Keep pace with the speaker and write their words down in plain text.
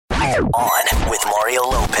On with Mario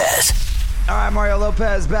Lopez. All right, Mario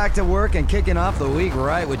Lopez back to work and kicking off the week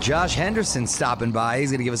right with Josh Henderson stopping by. He's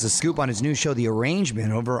going to give us a scoop on his new show, The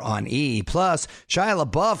Arrangement, over on E! Plus, Shia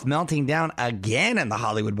LaBeouf melting down again in the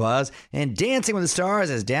Hollywood buzz, and Dancing with the Stars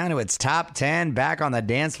is down to its top 10 back on the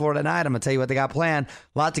dance floor tonight. I'm going to tell you what they got planned.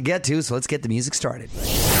 A lot to get to, so let's get the music started.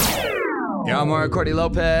 Yeah, I'm Mario Courtney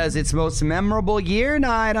Lopez. It's most memorable year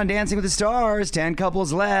night on Dancing with the Stars. 10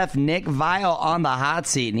 couples left. Nick Viall on the hot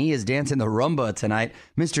seat, and he is dancing the rumba tonight.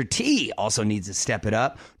 Mr. T also needs to step it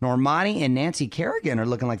up. Normani and Nancy Kerrigan are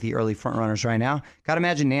looking like the early frontrunners right now. Gotta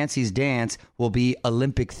imagine Nancy's dance will be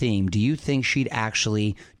Olympic themed. Do you think she'd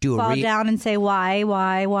actually do fall down and say why?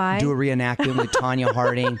 Do a reenactment with Tanya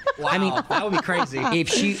Harding? Wow, I mean, that would be crazy.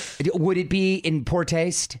 Would it be in poor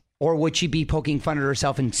taste? Or would she be poking fun at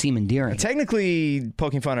herself and seem endearing? Technically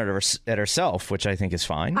poking fun at herself, which I think is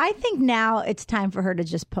fine. I think now it's time for her to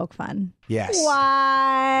just poke fun. Yes.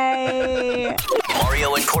 Why?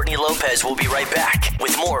 Mario and Courtney Lopez will be right back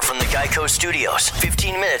with more from the Geico Studios.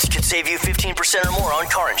 15 minutes could save you 15% or more on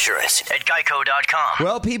car insurance at geico.com.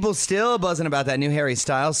 Well, people still buzzing about that new Harry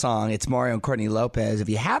Styles song. It's Mario and Courtney Lopez. If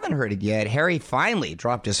you haven't heard it yet, Harry finally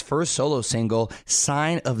dropped his first solo single,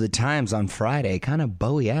 Sign of the Times, on Friday. Kind of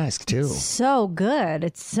Bowie-esque, too. So good.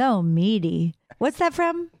 It's so meaty. What's that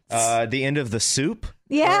from? The End of the Soup.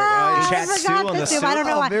 Yeah, I Chat forgot stew on the soup. I don't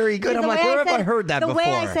know why. Very good. I'm like, where have I heard that before? The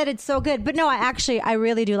way I said it's so good. But no, I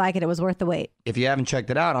really do like it. It was worth the wait. If you haven't checked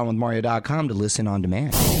it out, on with Mario.com to listen on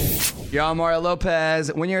demand. Y'all, Mario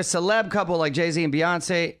Lopez. When you're a celeb couple like Jay-Z and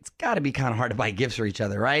Beyonce, it's got to be kind of hard to buy gifts for each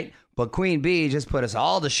other, right? But Queen Bee just put us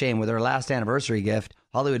all to shame with her last anniversary gift,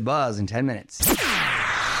 Hollywood Buzz, in 10 minutes.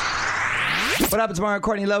 What up, it's Mario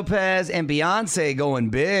Courtney Lopez and Beyonce going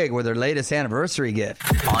big with her latest anniversary gift.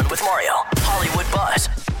 On with Mario, Hollywood Buzz.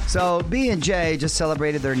 So B and J just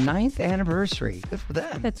celebrated their 9th anniversary. Good for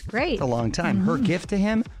them. That's great. It's a long time. Mm-hmm. Her gift to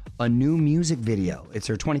him, a new music video. It's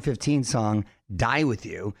her 2015 song, Die With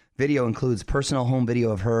You. Video includes personal home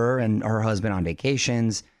video of her and her husband on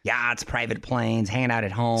vacations, yachts, private planes, hanging out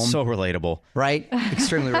at home. So relatable. Right?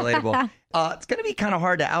 Extremely relatable. It's going to be kind of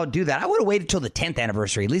hard to outdo that. I would have waited till the 10th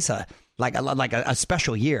anniversary, at least a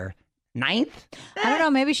special year. 9th? I don't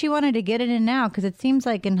know. Maybe she wanted to get it in now because it seems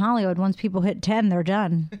like in Hollywood, once people hit 10, they're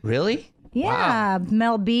done. Really? Yeah. Wow.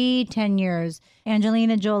 Mel B, 10 years.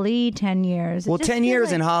 Angelina Jolie, 10 years. Well, 10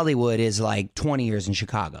 years in Hollywood is like 20 years in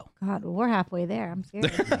Chicago. God, we're halfway there. I'm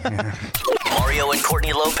scared. Mario and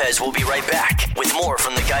Courtney Lopez will be right back with more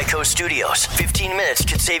from the Geico Studios. 15 minutes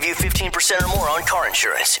could save you 15% or more on car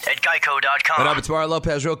insurance at geico.com. What up, it's Mario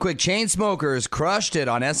Lopez. Real quick, Chainsmokers crushed it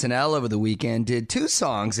on SNL over the weekend. Did 2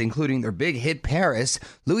 songs, including their big hit Paris.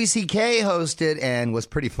 Louis C.K. hosted and was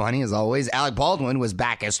pretty funny, as always. Alec Baldwin was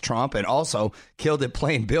back as Trump and also killed it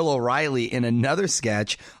playing Bill O'Reilly in another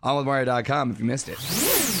sketch. On with Mario.com if you missed it.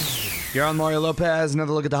 You're on Mario Lopez.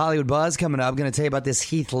 Another look at the Hollywood Buzz coming up. I'm going to tell you about this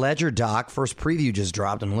Heath Ledger doc. First preview just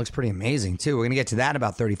dropped, and it looks pretty amazing, too. We're going to get to that in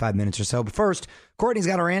about 35 minutes or so. But first, Courtney's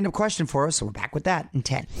got a random question for us, so we're back with that in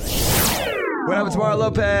 10. What up, it's Mario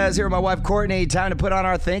Lopez here with my wife, Courtney. Time to put on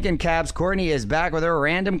our thinking caps. Courtney is back with her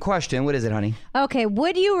random question. What is it, honey? Okay,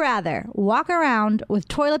 would you rather walk around with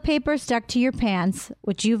toilet paper stuck to your pants,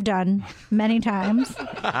 which you've done many times?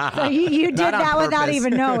 So you did that without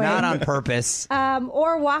even knowing. Not on purpose.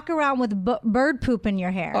 Or walk around with bird poop in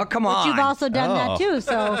your hair. Oh, come on. Which you've also done that, too.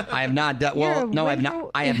 So I have not done... Well,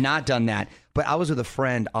 no, I have not done that. But I was with a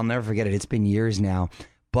friend. I'll never forget it. It's been years now.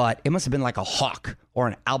 But it must have been like a hawk or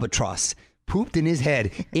an albatross pooped in his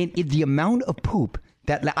head. In the amount of poop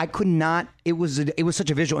that I could not, it was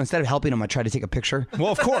such a visual. Instead of helping him, I tried to take a picture.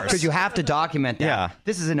 Well, of course. Because you have to document that. Yeah.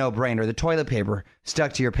 This is a no-brainer. The toilet paper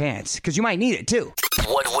stuck to your pants. Because you might need it, too.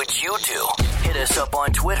 What would you do? Hit us up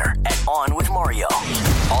on Twitter at OnWithMario.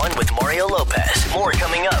 On with Mario Lopez. More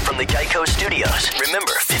coming up from the Geico Studios.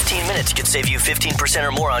 Remember, 15 minutes could save you 15%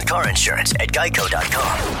 or more on car insurance at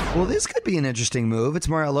geico.com. Well, this could be an interesting move. It's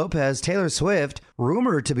Mario Lopez. Taylor Swift,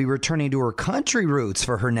 rumored to be returning to her country roots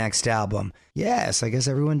for her next album. Yes, I guess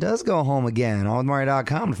everyone does go home again. On with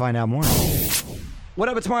Mario.com to find out more. What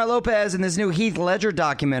up, it's Mario Lopez in this new Heath Ledger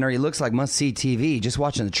documentary. It looks like must-see TV. Just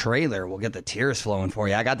watching the trailer will get the tears flowing for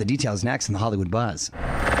you. I got the details next in the Hollywood Buzz.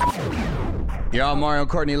 You're all Mario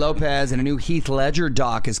Courtney Lopez, and a new Heath Ledger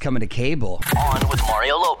doc is coming to cable. On with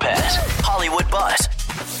Mario Lopez, Hollywood Buzz.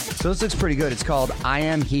 So this looks pretty good. It's called I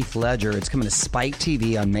Am Heath Ledger. It's coming to Spike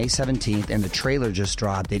TV on May 17th, and the trailer just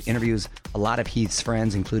dropped. It interviews a lot of Heath's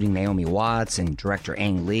friends, including Naomi Watts and director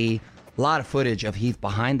Ang Lee. A lot of footage of Heath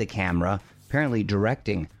behind the camera. Apparently,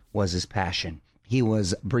 directing was his passion. He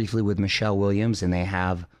was briefly with Michelle Williams, and they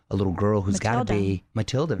have a little girl who's got to be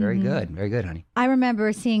Matilda. Very good, honey. I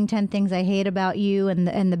remember seeing 10 Things I Hate About You and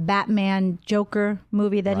the Batman Joker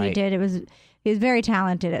movie that he did. He was very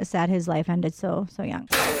talented. It's sad his life ended so young.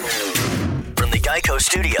 From the Geico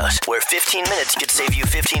Studios, where 15 minutes could save you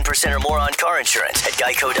 15% or more on car insurance at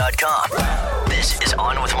geico.com. This is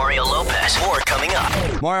On with Mario Lopez. More coming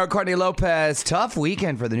up. Mario Courtney Lopez, tough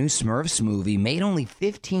weekend for the new Smurfs movie. Made only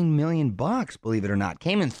 $15 million, believe it or not.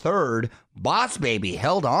 Came in third. Boss Baby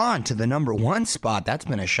held on to the number 1 spot. That's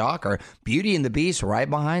been a shocker. Beauty and the Beast right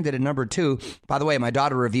behind it at number 2. By the way, my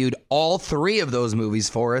daughter reviewed all 3 of those movies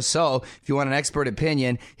for us. So if you want an expert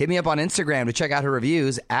opinion, hit me up on Instagram to check out her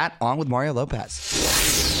reviews at On with Mario Lopez.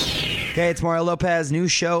 Okay, it's Mario Lopez. New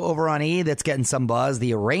show over on E! That's getting some buzz.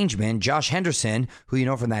 The Arrangement. Josh Henderson, who you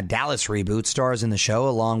know from that Dallas reboot, stars in the show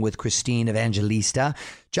along with Christine Evangelista.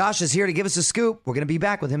 Josh is here to give us a scoop. We're going to be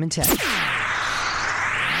back with him in 10.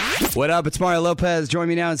 What up? It's Mario Lopez. Join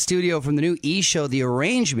me now in studio from the new E! Show, The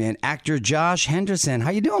Arrangement, actor Josh Henderson.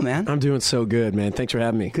 How you doing, man? I'm doing so good, man. Thanks for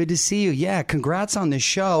having me. Good to see you. Yeah, congrats on the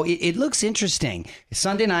show. It looks interesting.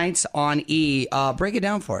 Sunday nights on E! Break it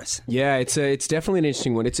down for us. Yeah, it's definitely an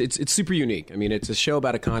interesting one. It's super unique. I mean, it's a show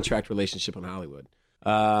about a contract relationship in Hollywood.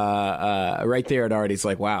 Right there, it already is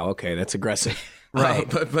like, wow, okay, that's aggressive. Right.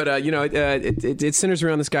 But it centers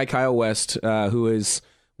around this guy, Kyle West, who is,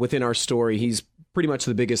 within our story, he's pretty much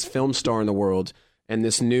the biggest film star in the world, and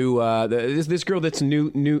this new this girl that's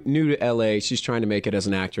new to LA, she's trying to make it as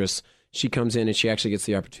an actress. She comes in and she actually gets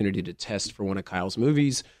the opportunity to test for one of Kyle's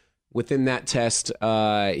movies. Within that test,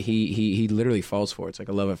 he literally falls for it. It's like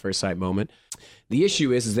a love at first sight moment. The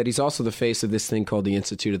issue is that he's also the face of this thing called the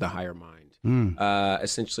Institute of the Higher Mind.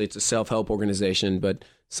 Essentially, it's a self-help organization, but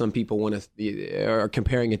some people are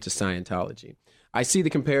comparing it to Scientology. I see the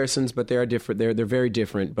comparisons, but they are different. They're very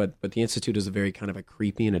different. But the Institute is a very kind of a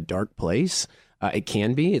creepy and a dark place. It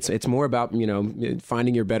can be. It's more about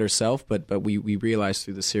finding your better self. But we realize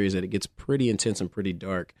through the series that it gets pretty intense and pretty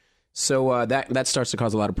dark. So that starts to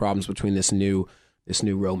cause a lot of problems between this new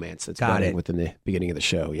romance that's building within the beginning of the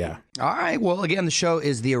show. Yeah. All right. Well, again, the show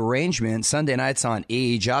is The Arrangement. Sunday nights on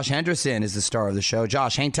E! Josh Henderson is the star of the show.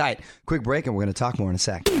 Josh, hang tight. Quick break, and we're going to talk more in a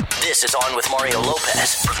sec. This is On with Mario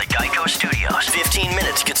Lopez from the Geico Studios. 15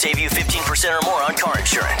 minutes could save you 15% or more on car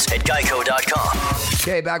insurance at geico.com.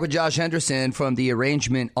 Okay, back with Josh Henderson from The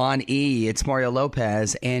Arrangement on E! It's Mario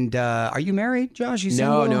Lopez. And are you married, Josh? You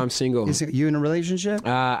single? No, I'm single. You in a relationship?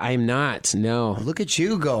 I'm not. No. Look at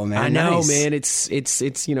you go, man. I know, nice. man. It's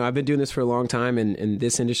I've been doing this for a long time, and in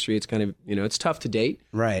this industry, it's kind of it's tough to date.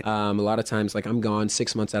 Right. A lot of times, like I'm gone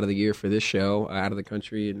 6 months out of the year for this show, out of the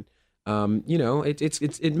country, and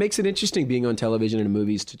it makes it interesting being on television and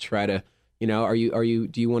movies to try to do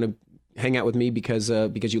you want to hang out with me because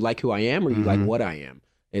you like who I am, or you like what I am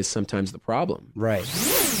is sometimes the problem. Right.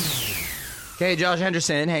 Okay, Josh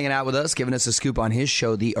Henderson hanging out with us, giving us a scoop on his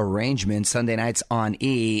show, The Arrangement, Sunday nights on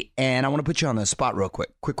E! And I want to put you on the spot real quick.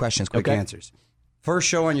 Quick questions, quick answers. First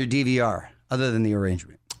show on your DVR, other than The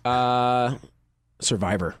Arrangement?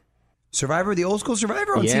 Survivor. Survivor, the old school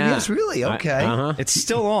Survivor on CBS? Really? Okay. It's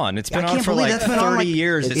still on. It's been I on can't for believe like that's been on, 30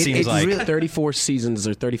 years, it seems like. Really, 34 seasons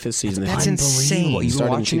or 35th season. That's insane. You've been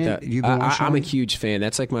watching it? I'm a huge fan.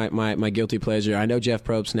 That's like my guilty pleasure. I know Jeff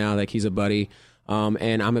Probst now, like he's a buddy.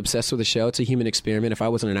 And I'm obsessed with the show. It's a human experiment. If I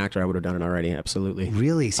wasn't an actor, I would have done it already. Absolutely.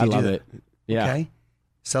 Really? So I love it. Yeah. Okay.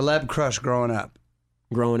 Celeb crush growing up?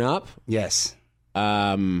 Growing up? Yes.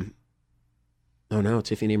 Oh no,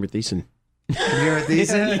 Tiffany Amber Thiessen. Tiffany Amber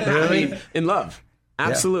Thiessen? Really? I mean, in love.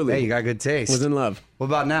 Absolutely. Yeah. Hey, you got good taste. Was in love. What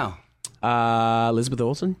about now? Elizabeth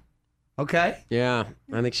Olsen. Okay. Yeah.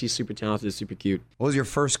 I think she's super talented, super cute. What was your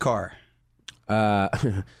first car?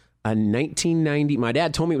 A 1990. My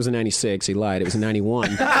dad told me it was a 96. He lied. It was a 91.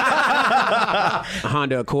 A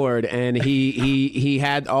Honda Accord, and he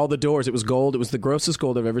had all the doors. It was gold. It was the grossest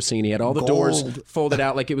gold I've ever seen. He had all the doors folded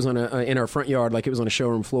out like it was on in our front yard, like it was on a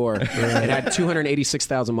showroom floor. It had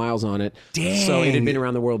 286,000 miles on it. Dang. So it had been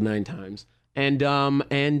around the world 9 times. And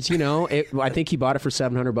I think he bought it for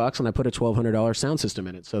 $700, and I put a $1,200 sound system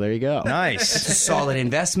in it. So there you go. Nice. It's a solid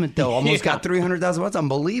investment, though. Almost got 300,000 watts.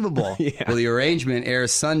 Unbelievable. Yeah. Well, The Arrangement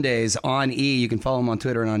airs Sundays on E! You can follow him on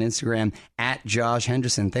Twitter and on Instagram at Josh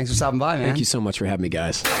Henderson. Thanks for stopping by, man. Thank you so much for having me,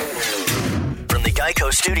 guys. From the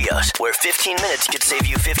Geico Studios, where 15 minutes could save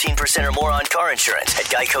you 15% or more on car insurance at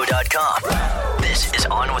geico.com. This is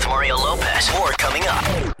On with Mario Lopez. More coming up.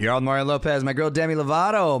 You're on Mario Lopez. My girl Demi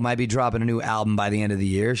Lovato might be dropping a new album by the end of the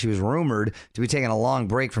year. She was rumored to be taking a long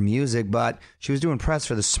break from music, but she was doing press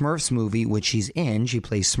for the Smurfs movie, which she's in. She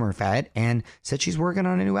plays Smurfette and said she's working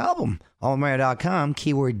on a new album. OnWithMario.com,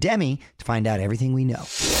 keyword Demi, to find out everything we know.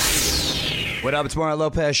 What up? It's Mario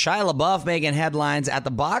Lopez. Shia LaBeouf making headlines at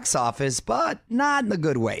the box office, but not in the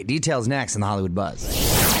good way. Details next in the Hollywood Buzz.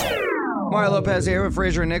 Mario Lopez here with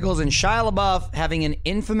Fraser Nichols and Shia LaBeouf having an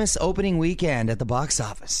infamous opening weekend at the box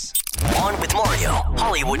office. On with Mario,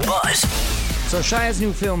 Hollywood Buzz. So Shia's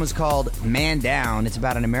new film is called Man Down. It's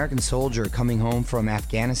about an American soldier coming home from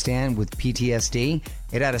Afghanistan with PTSD.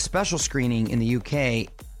 It had a special screening in the UK,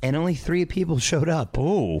 and only 3 people showed up.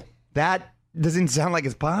 Ooh. That doesn't sound like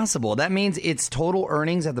it's possible. That means its total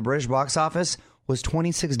earnings at the British box office was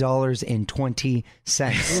 $26.20.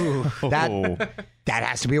 That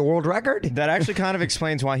has to be a world record. That actually kind of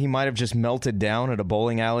explains why he might have just melted down at a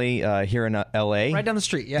bowling alley here in L.A. Right down the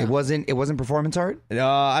street, yeah. It wasn't performance art?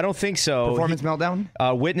 I don't think so. Performance meltdown?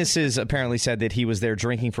 Witnesses apparently said that he was there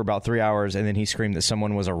drinking for about 3 hours, and then he screamed that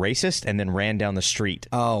someone was a racist and then ran down the street.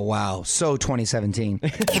 Oh, wow. So 2017.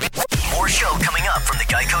 More show coming up from the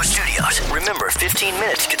Geico Studios. Remember, 15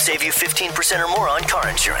 minutes could save you 15% or more on car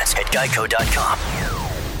insurance at geico.com.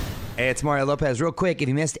 Hey, it's Mario Lopez. Real quick, if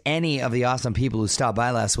you missed any of the awesome people who stopped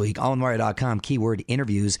by last week, onwithmario.com, keyword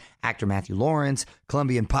interviews, actor Matthew Lawrence,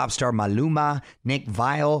 Colombian pop star Maluma, Nick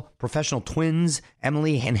Viall, professional twins,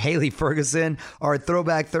 Emily and Haley Ferguson, our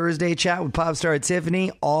Throwback Thursday chat with pop star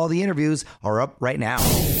Tiffany. All the interviews are up right now.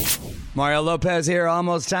 Mario Lopez here.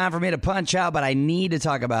 Almost time for me to punch out, but I need to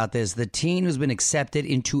talk about this. The teen who's been accepted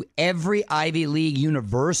into every Ivy League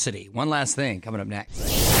university. One last thing coming up next.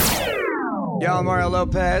 Yo, I'm Mario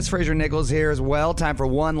Lopez. Fraser Nichols here as well. Time for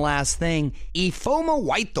one last thing. Ifeoma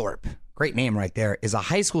Whitethorpe, great name right there, is a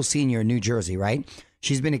high school senior in New Jersey, right?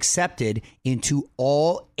 She's been accepted into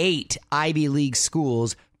all 8 Ivy League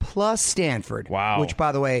schools plus Stanford. Wow. Which,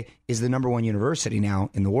 by the way, is the #1 university now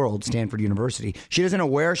in the world, Stanford University. She doesn't know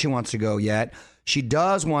where she wants to go yet. She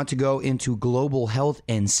does want to go into global health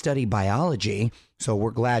and study biology, so we're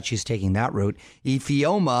glad she's taking that route.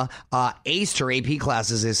 Ifeoma aced her AP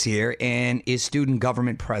classes this year and is student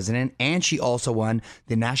government president, and she also won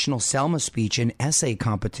the National Selma Speech and Essay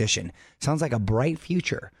Competition. Sounds like a bright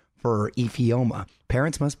future for Ifeoma.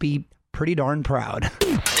 Parents must be pretty darn proud.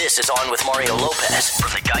 This is On with Mario Lopez from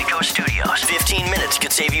the Geico Studios. 15 minutes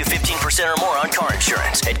could save you 15% or more on car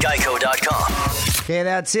insurance at geico.com. Okay,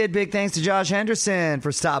 that's it. Big thanks to Josh Henderson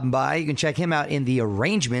for stopping by. You can check him out in The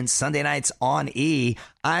Arrangement, Sunday nights on E!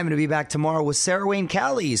 I'm going to be back tomorrow with Sarah Wayne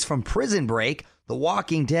Callies from Prison Break, The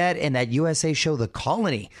Walking Dead, and that USA show The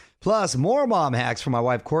Colony. Plus, more mom hacks from my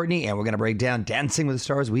wife, Courtney, and we're going to break down Dancing with the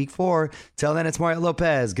Stars Week 4. Till then, it's Mario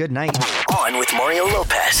Lopez. Good night. On with Mario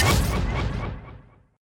Lopez.